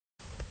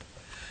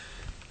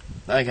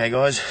Okay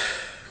guys,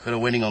 got a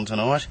wedding on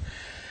tonight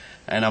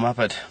and I'm up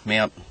at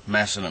Mount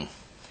Macedon.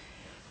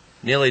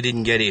 Nearly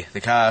didn't get here.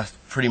 The car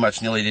pretty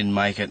much nearly didn't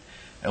make it.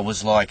 It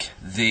was like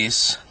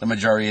this the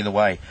majority of the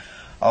way.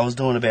 I was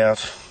doing about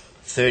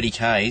 30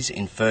 k's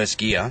in first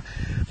gear,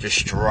 just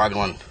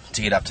struggling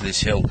to get up to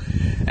this hill.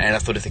 And I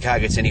thought if the car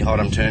gets any hot,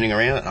 I'm turning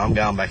around and I'm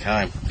going back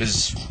home.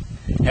 Because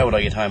how would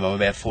I get home? I'm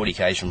about 40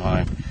 k's from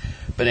home.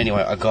 But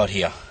anyway, I got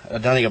here. I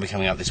don't think I'll be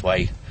coming up this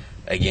way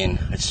again.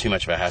 It's too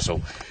much of a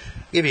hassle.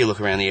 Give you a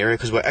look around the area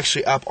because we're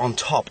actually up on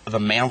top of a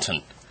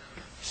mountain.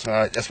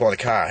 So that's why the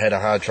car had a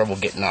hard trouble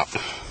getting up.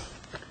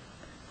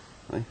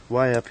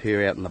 Way up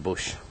here out in the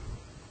bush.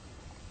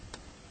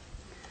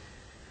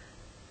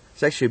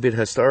 It's actually a bit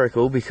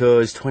historical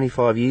because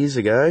 25 years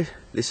ago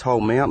this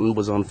whole mountain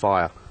was on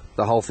fire.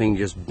 The whole thing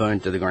just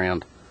burnt to the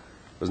ground.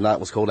 It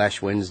was called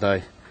Ash Wednesday.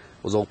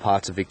 It was all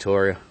parts of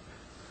Victoria.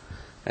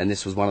 And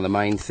this was one of the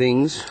main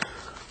things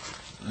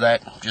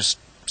that just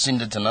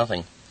cindered to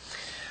nothing.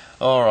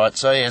 Alright,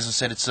 so yeah, as I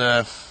said, it's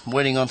a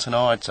wedding on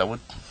tonight, so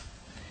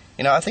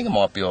I think it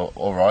might be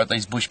alright.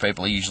 These bush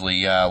people are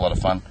usually a lot of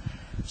fun.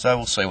 So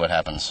we'll see what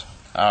happens.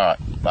 Alright,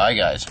 bye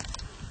guys.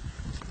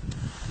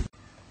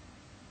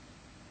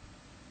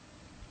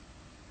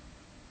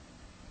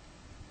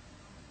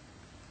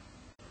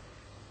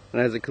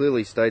 And as it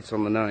clearly states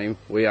on the name,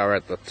 we are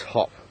at the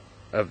top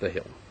of the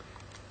hill.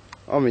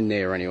 I'm in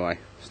there anyway,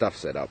 stuff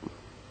set up.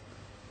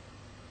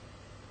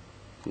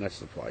 And that's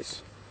the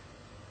place.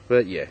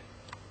 But yeah,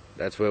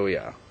 that's where we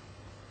are.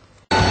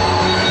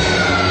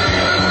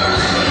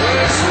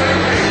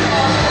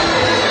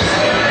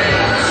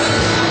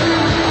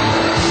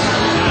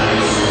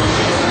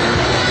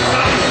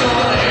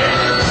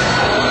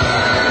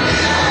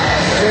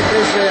 Check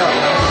this out.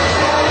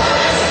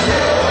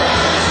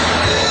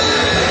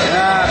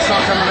 It's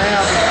not coming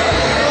out.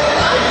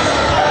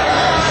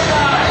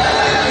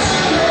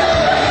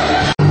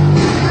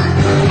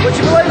 Would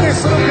you believe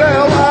this little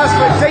girl asked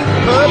for deep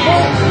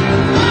purple?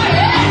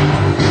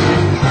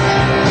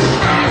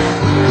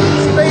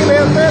 She's been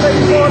about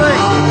 13,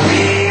 14.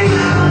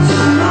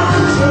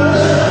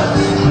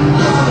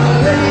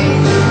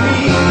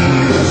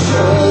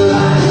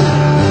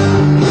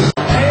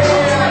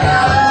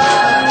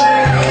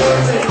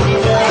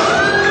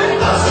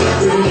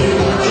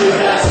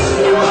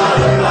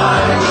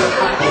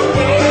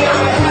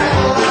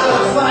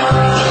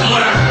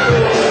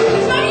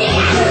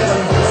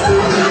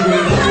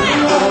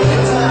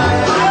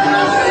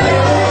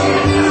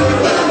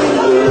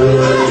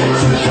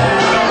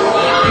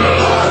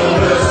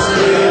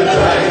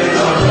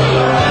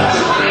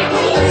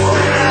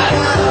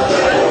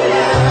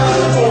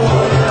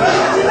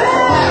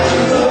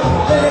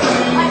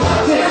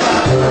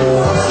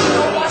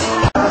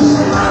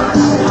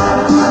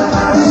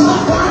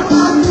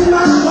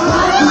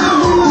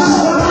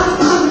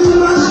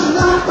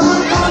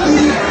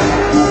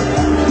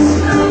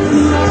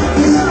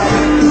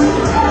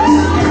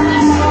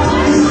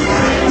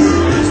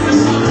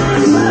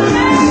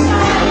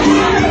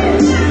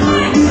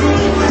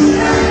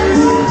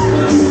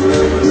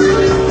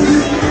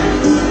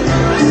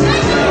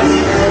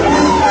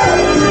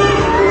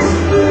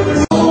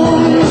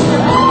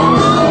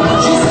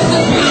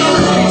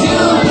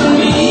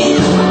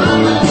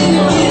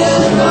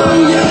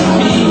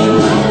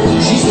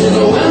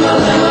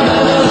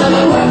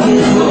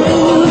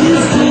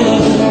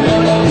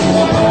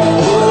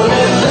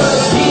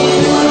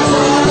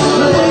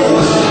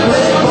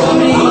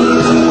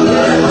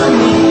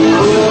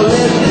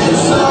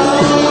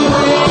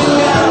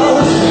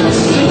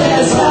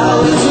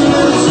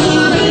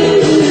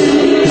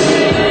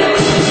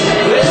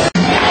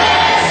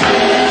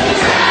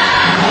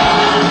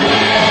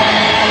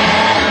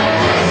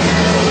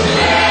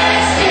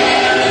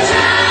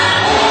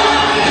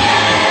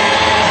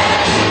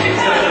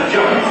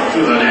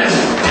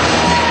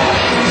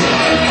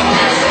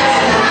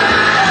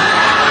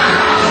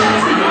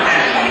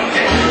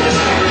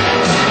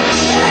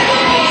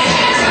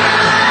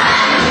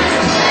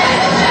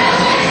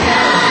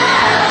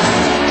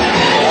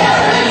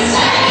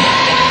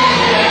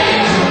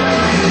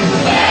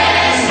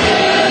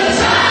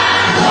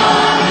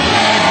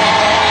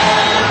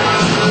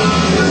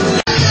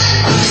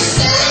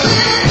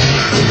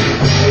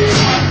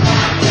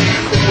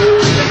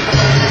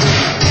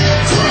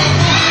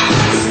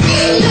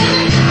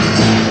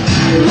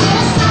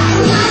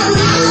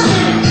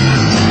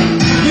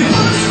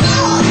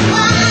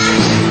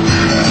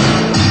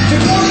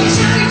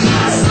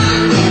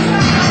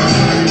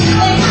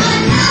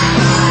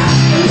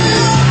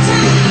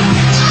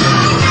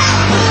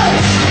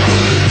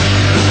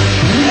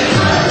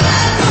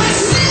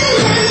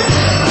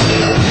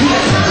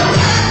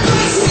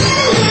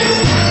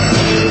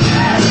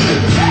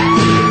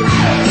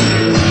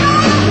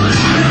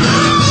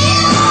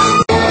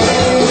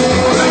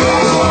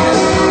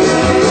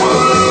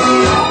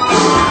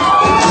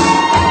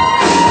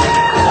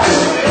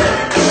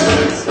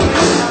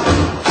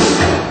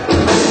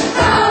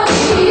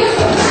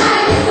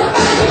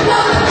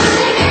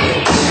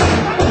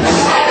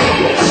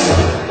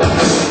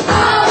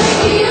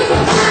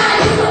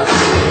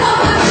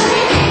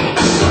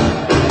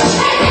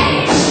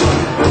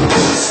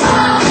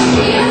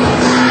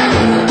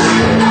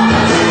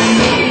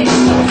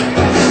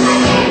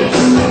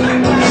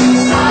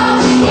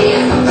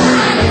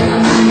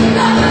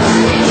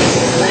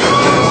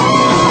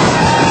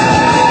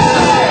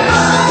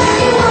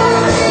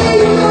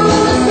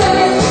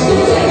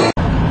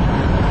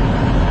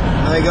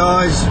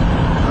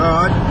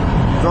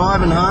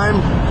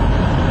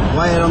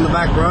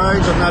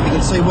 roads. I don't know if you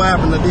can see way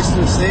up in the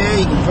distance there.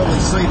 You can probably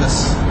see the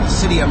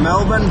city of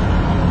Melbourne.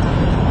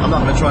 I'm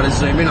not going to try to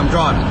zoom in, I'm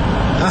driving.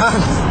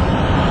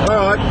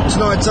 Alright,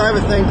 tonight's over,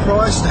 thank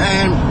Christ,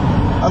 and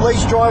at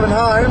least driving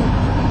home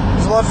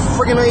is a lot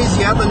friggin'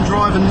 easier than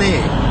driving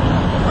there.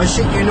 I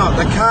shit you not,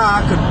 the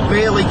car could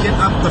barely get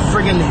up the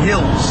friggin'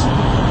 hills.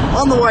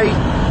 On the way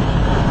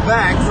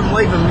back from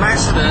leaving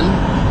Macedon,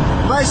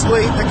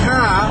 basically the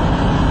car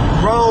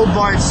rolled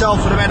by itself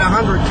at about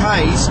 100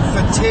 k's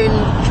for 10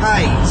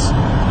 k's.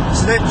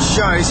 So that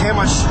shows how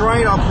much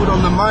strain I put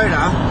on the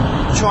motor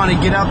trying to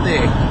get up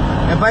there.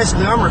 And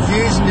basically I'm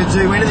refusing to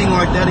do anything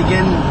like that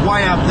again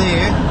way up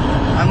there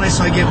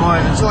until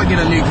I get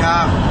a new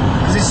car,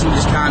 because this thing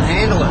just can't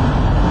handle it.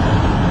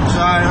 So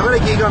I've got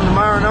a gig on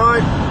tomorrow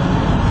night,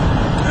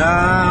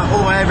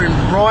 all the way over in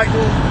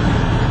Brighton,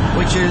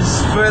 which is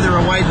further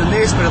away than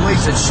this, but at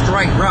least it's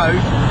straight road.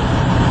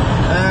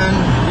 And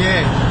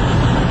yeah,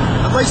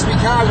 at least my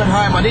car got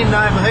home. I didn't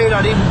overheat,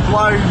 I didn't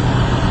blow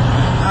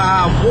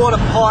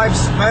water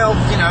pipes, valve,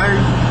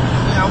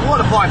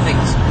 water pipe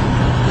things.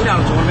 You know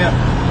what I'm talking about.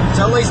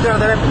 So at least none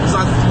of that happened, because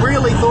I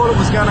really thought it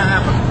was going to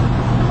happen.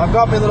 I've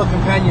got my little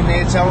companion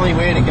there telling me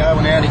where to go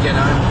and how to get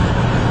home.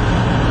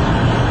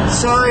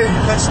 So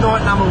that's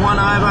night number 1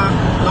 over,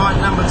 night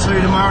number 2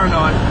 tomorrow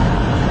night.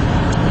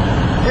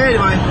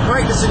 Anyway,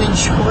 practice and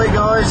enjoy,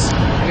 guys.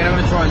 Again, I'm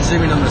going to try and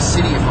zoom in on the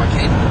city if I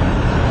can.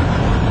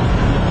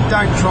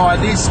 Don't try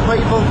this,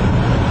 people.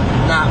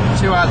 Nah,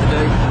 too hard to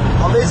do.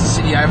 Oh, there's the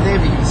city over there,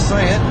 if you can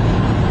see it.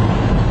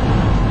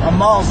 I'm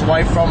miles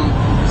away from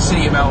the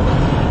city of Melbourne.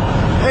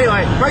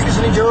 Anyway, practice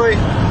and enjoy,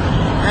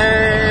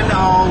 and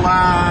I'll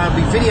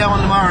be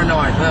videoing tomorrow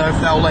night, if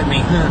they'll let me.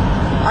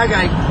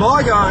 Okay,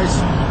 bye guys.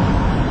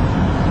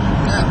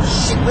 Oh,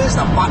 shit, where's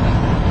the button?